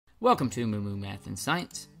Welcome to MooMooMath and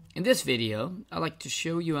Science. In this video, I'd like to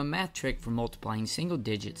show you a math trick for multiplying single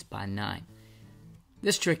digits by 9.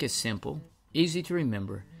 This trick is simple, easy to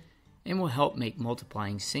remember, and will help make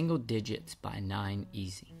multiplying single digits by 9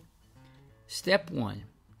 easy. Step 1.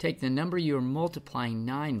 Take the number you are multiplying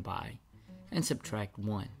 9 by and subtract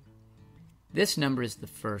 1. This number is the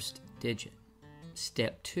first digit.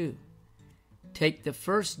 Step 2. Take the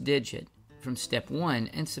first digit from step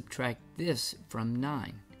 1 and subtract this from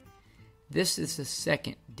 9. This is the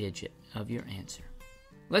second digit of your answer.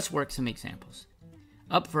 Let's work some examples.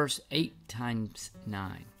 Up first, 8 times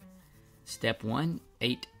 9. Step 1,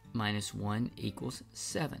 8 minus 1 equals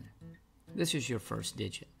 7. This is your first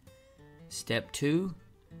digit. Step 2,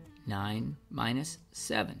 9 minus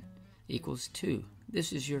 7 equals 2.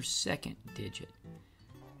 This is your second digit.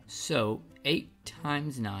 So 8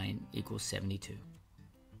 times 9 equals 72.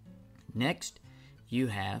 Next, you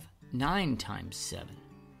have 9 times 7.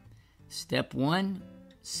 Step 1,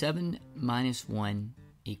 7 minus 1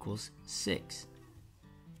 equals 6.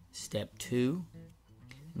 Step 2,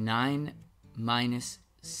 9 minus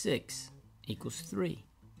 6 equals 3.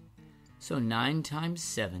 So 9 times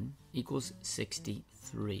 7 equals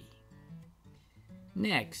 63.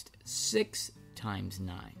 Next, 6 times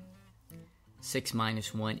 9. 6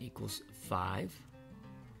 minus 1 equals 5.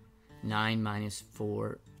 9 minus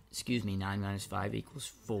 5 equals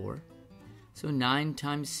 4. So 9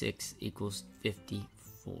 times 6 equals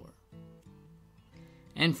 54.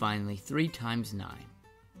 And finally, 3 times 9.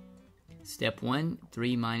 Step 1,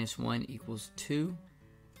 3 minus 1 equals 2.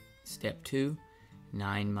 Step 2,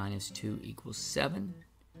 9 minus 2 equals 7.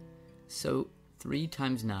 So 3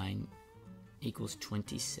 times 9 equals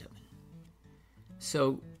 27.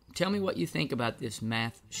 So tell me what you think about this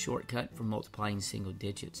math shortcut for multiplying single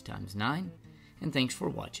digits times 9. And thanks for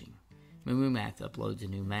watching. MooMooMath uploads a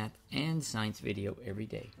new math and science video every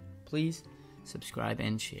day. Please subscribe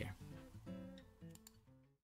and share.